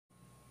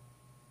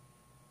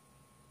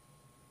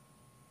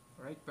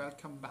Alright,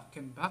 welcome back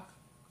and back.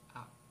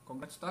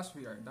 Congrats to us,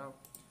 we are now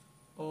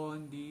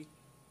on the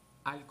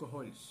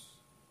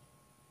alcohols.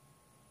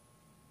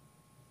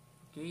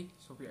 Okay,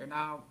 so we are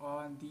now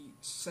on the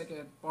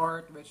second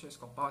part, which is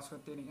compounds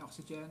containing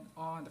oxygen.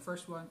 On the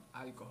first one,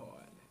 alcohol.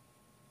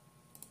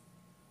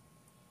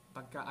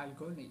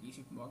 Pagka-alcohol,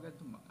 naiisip mo agad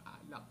ng mga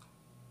alak.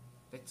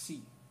 Let's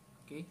see.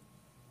 Okay,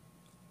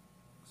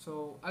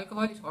 so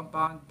alcohol is a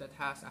compound that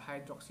has a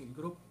hydroxyl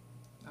group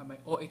na may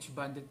OH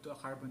bonded to a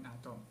carbon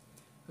atom.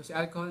 So si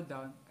alcohol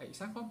down ay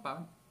isang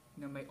compound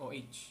na may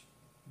OH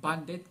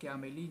bonded, kaya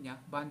may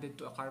linya, bonded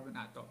to a carbon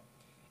atom.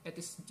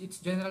 Its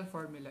general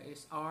formula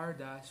is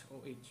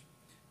R-OH,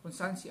 kung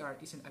saan si R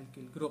is an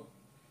alkyl group.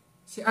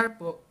 Si R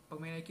po, pag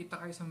may nakikita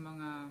kayo sa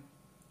mga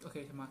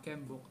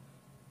chem book,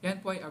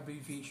 yan po ay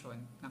abbreviation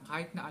ng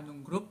kahit na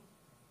anong group,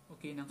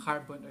 ng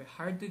carbon or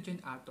hydrogen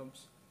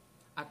atoms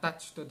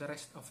attached to the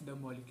rest of the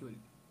molecule.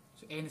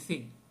 So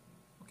anything,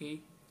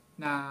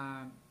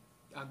 na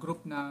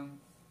group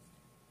ng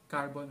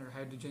carbon or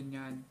hydrogen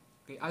yan.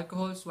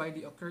 Alcohols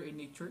widely occur in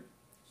nature.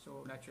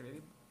 So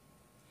naturally,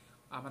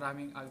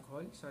 maraming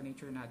alcohol sa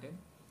nature natin.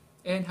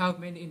 And have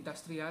many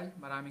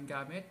maraming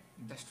gamit,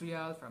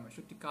 industrial,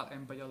 pharmaceutical,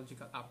 and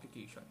biological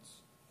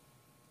applications.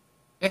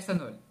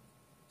 Ethanol,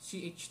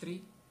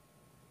 CH3,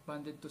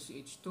 bonded to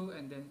CH2,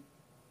 and then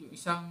yung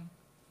isang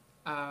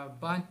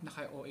bond na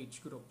kay OH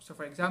group. So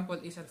for example,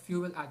 is a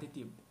fuel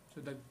additive.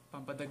 So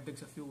pampadagdag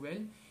sa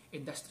fuel,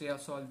 industrial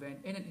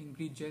solvent, and an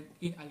ingredient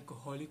in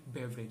alcoholic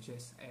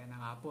beverages. Ayan na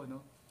nga po,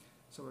 no?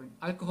 So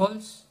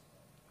alcohols,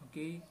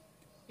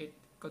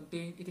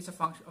 it is a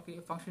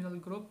functional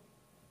group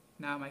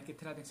na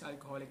makikita natin sa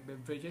alcoholic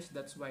beverages.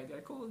 That's why they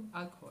are called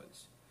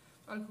alcohols.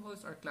 So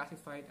alcohols are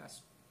classified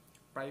as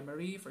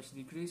primary, first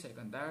degree,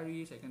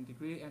 secondary, second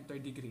degree, and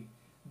third degree.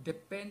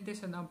 Depende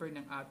sa number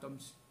ng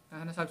atoms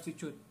na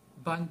na-substitute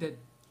bonded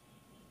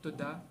to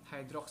the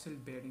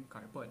hydroxyl-bearing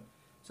carbon.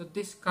 So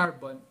this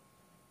carbon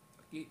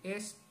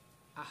is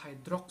a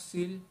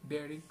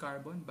hydroxyl-bearing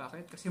carbon.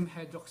 Bakit? Kasi may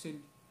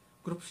hydroxyl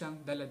group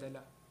siyang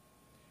dala-dala.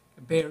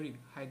 Bearing,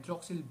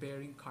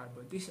 hydroxyl-bearing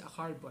carbon. This is a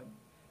carbon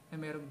na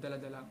mayroong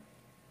dala-dalang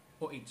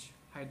OH.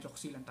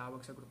 Hydroxyl ang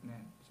tawag sa group na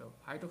yan. So,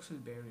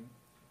 hydroxyl-bearing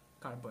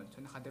carbon.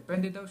 So,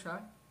 nakadepende daw siya.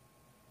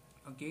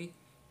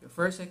 The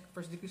first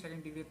degree,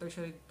 second degree,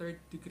 third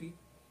degree.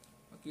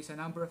 Sa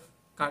number of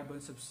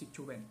carbon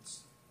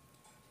substituents.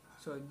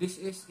 So,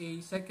 this is a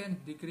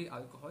second degree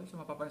alcohol. So,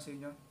 mapapansin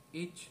nyo,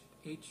 H,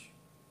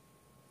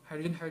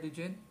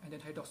 hydrogen, and then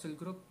hydroxyl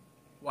group,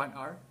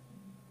 1R.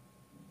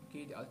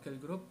 The alkyl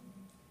group,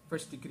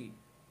 first degree.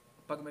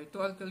 Pag may 2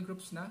 alkyl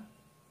groups na,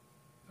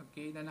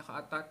 na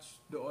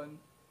naka-attach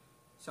doon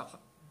sa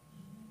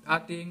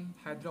ating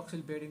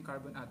hydroxyl-bearing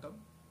carbon atom,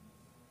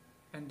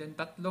 and then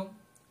tatlong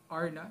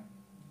R na,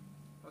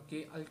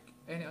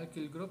 any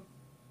alkyl group,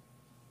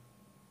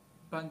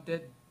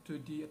 attached to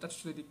the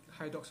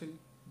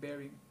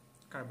hydroxyl-bearing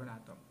carbon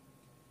atom.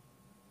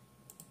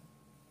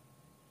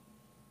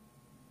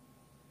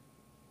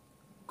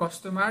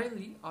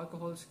 Customarily,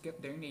 alcohols get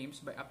their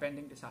names by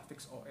appending the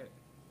suffix OL.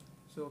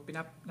 So,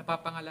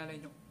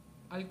 napapangalanan yung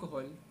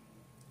alcohol,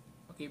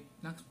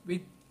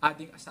 with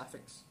adding a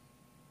suffix,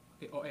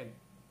 OL.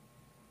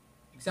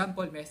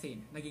 Example,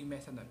 methane, naging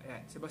methanol.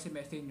 Ayan, si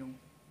methane yung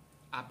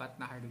 4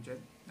 na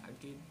hydrogen na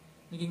alkane,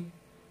 naging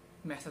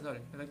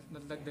methanol,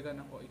 nadagdagan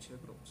ng OH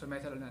group. So,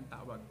 methanol na ang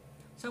tawag.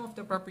 Some of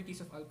the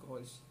properties of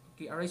alcohols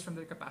arise from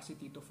their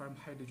capacity to form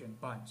hydrogen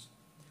bonds.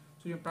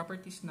 So, yung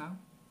properties ng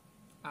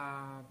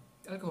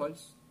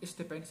alcohols is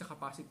depende sa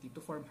capacity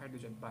to form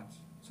hydrogen bonds.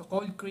 So,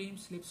 cold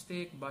creams,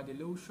 lipstick, body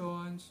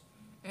lotions,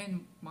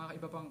 and mga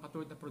iba pang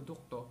katulad na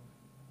produkto,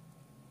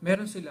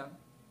 meron silang,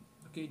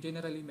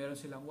 generally meron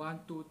silang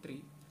 1, 2,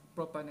 3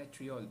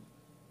 propanitriol,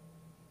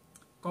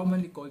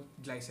 commonly called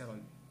glycerol.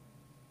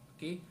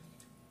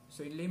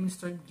 So, in layman's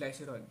term,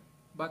 glycerol.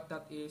 But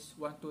that is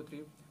 1, 2,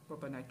 3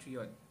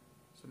 propanitriol.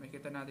 So,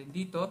 makikita natin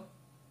dito,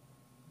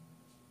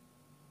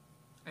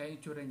 ayan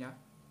yung tsura niya.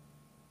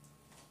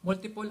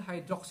 Multiple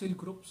hydroxyl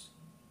groups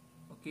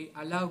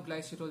allow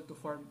glycerol to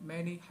form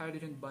many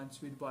hydrogen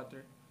bonds with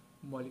water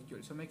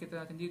molecules. So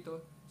makikita natin dito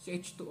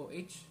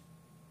CH2OH,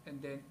 and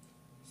then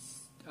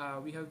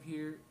we have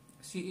here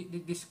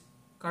this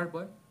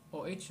carbon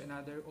OH,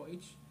 another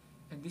OH,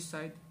 and this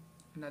side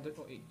another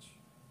OH.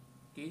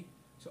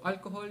 So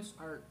alcohols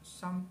are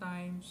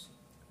sometimes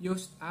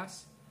used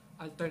as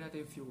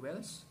alternative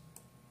fuels,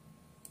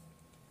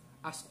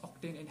 as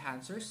octane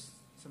enhancers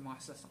sa mga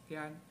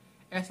sasakyan.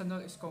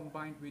 Ethanol is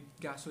combined with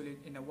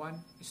gasoline in a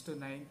 1:9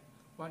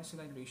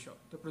 ratio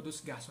to produce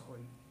gasohol.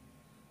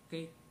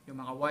 Yung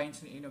mga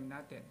wines na inom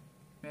natin,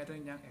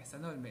 meron niyang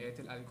ethanol, may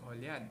ethyl alcohol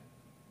yan.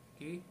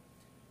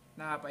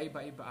 Na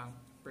paiba-iba ang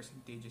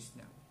percentages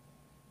niya.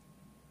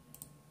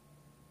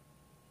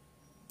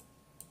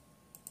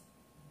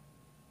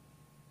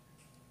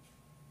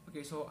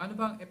 So ano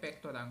ba ang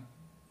epekto ng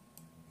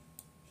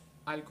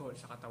alcohol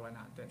sa katawan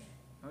natin?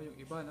 Yung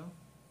iba,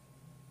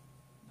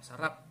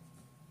 masarap.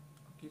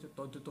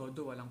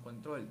 Todo-todo, walang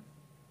control.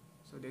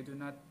 So, they do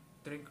not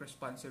drink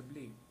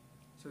responsibly.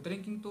 So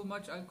drinking too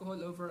much alcohol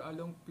over a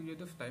long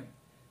period of time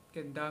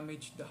can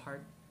damage the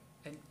heart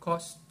and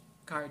cause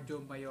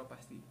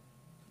cardiomyopathy.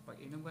 Pag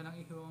inom ka ng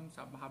ihom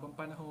sa mahabang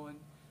panahon,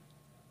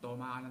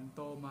 toma ka ng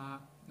toma,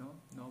 no?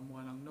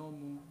 Nomo ka ng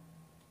nomo,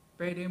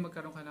 pwede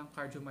magkaroon ka ng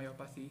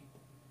cardiomyopathy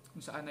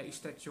kung saan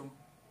na-stretch yung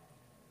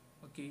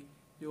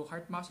yung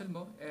heart muscle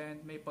mo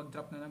and may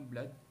pag-drop na ng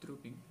blood,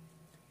 drooping.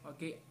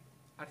 Okay,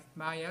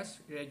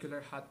 arrhythmias, irregular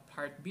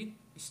heartbeat,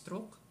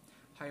 stroke,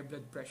 high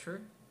blood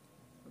pressure.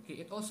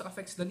 Okay, it also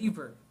affects the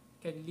liver,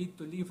 can lead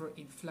to liver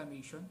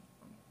inflammation.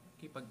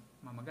 Okay, pag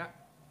mamaga.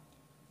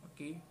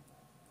 Okay,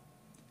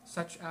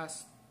 such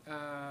as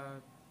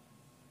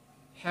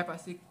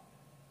hepatic,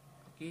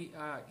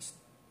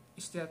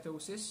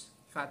 steatosis,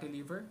 fatty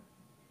liver,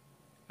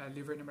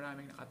 liver na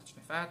maraming nakatouch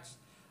na fats,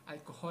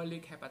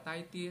 alcoholic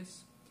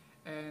hepatitis,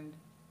 and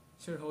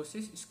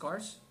cirrhosis,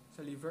 scars sa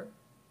liver.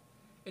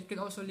 It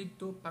can also lead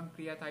to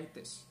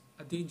pancreatitis,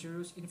 a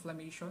dangerous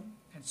inflammation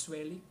and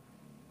swelling.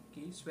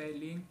 Okay,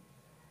 swelling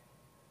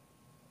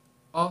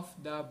of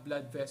the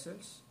blood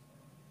vessels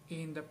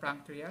in the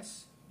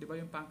pancreas. Diba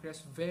yung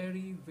pancreas,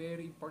 very,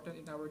 very important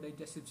in our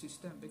digestive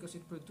system because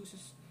it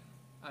produces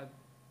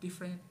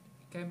different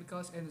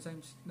chemicals,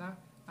 enzymes na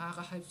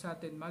nakaka-help sa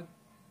atin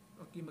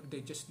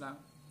mag-digest ng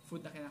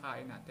food na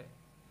kinakain natin.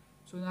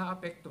 So,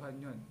 na-apektuhan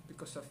yun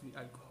because of the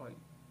alcohol.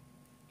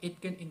 It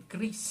can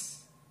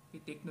increase,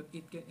 take note,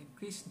 it can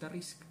increase the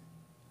risk,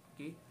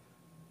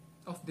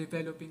 of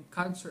developing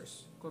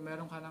cancers. Kung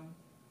meron ka ng,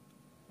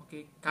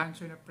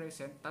 cancer na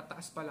present,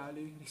 tataas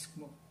palalo yung risk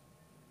mo.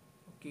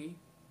 Okay?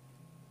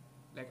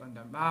 Like on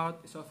the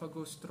mouth,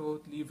 esophagus,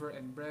 throat, liver,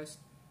 and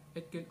breast.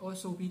 It can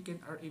also weaken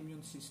our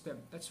immune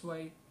system. That's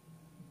why,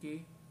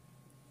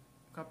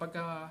 kapag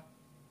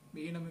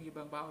may inom yung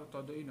ibang bao,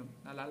 todo inom,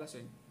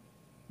 nalalasing,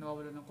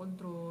 nawawalan ng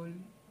control,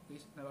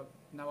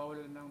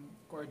 nawawalan ng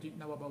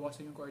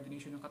nababawasan yung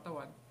coordination ng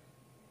katawan.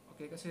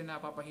 Okay, kasi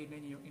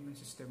napapahina niyo yung immune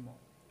system mo.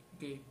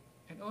 Okay,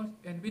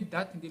 and with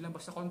that, hindi lang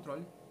basta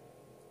control,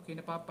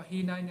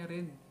 napapahina niya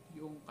rin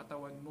yung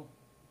katawan mo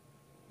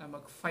na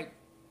mag-fight,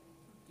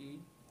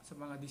 sa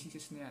mga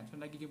diseases na yan. So,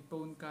 nagiging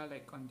prone ka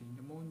like on the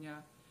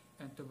pneumonia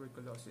and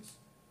tuberculosis.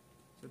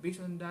 So,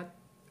 based on that,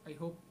 I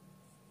hope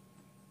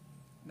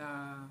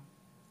na,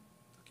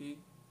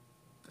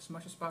 as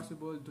much as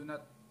possible, do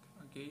not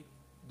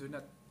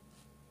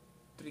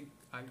drink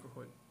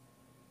alcohol.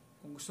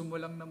 Kung gusto mo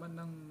lang naman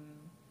ng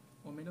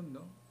uminom,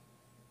 no?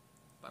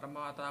 Para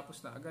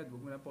makatapos na agad,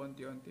 huwag mo na po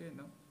unti-unti,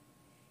 no?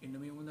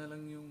 Inumin mo na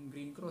lang yung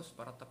Green Cross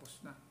para tapos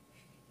na.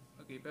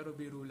 Pero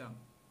biro lang.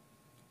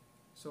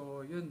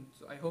 So, yun.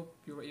 So, I hope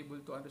you were able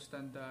to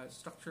understand the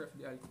structure of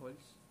the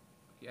alcohols.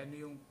 Ano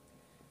yung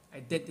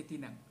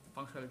identity ng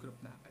functional group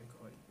na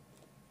alcohol.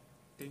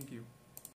 Thank you.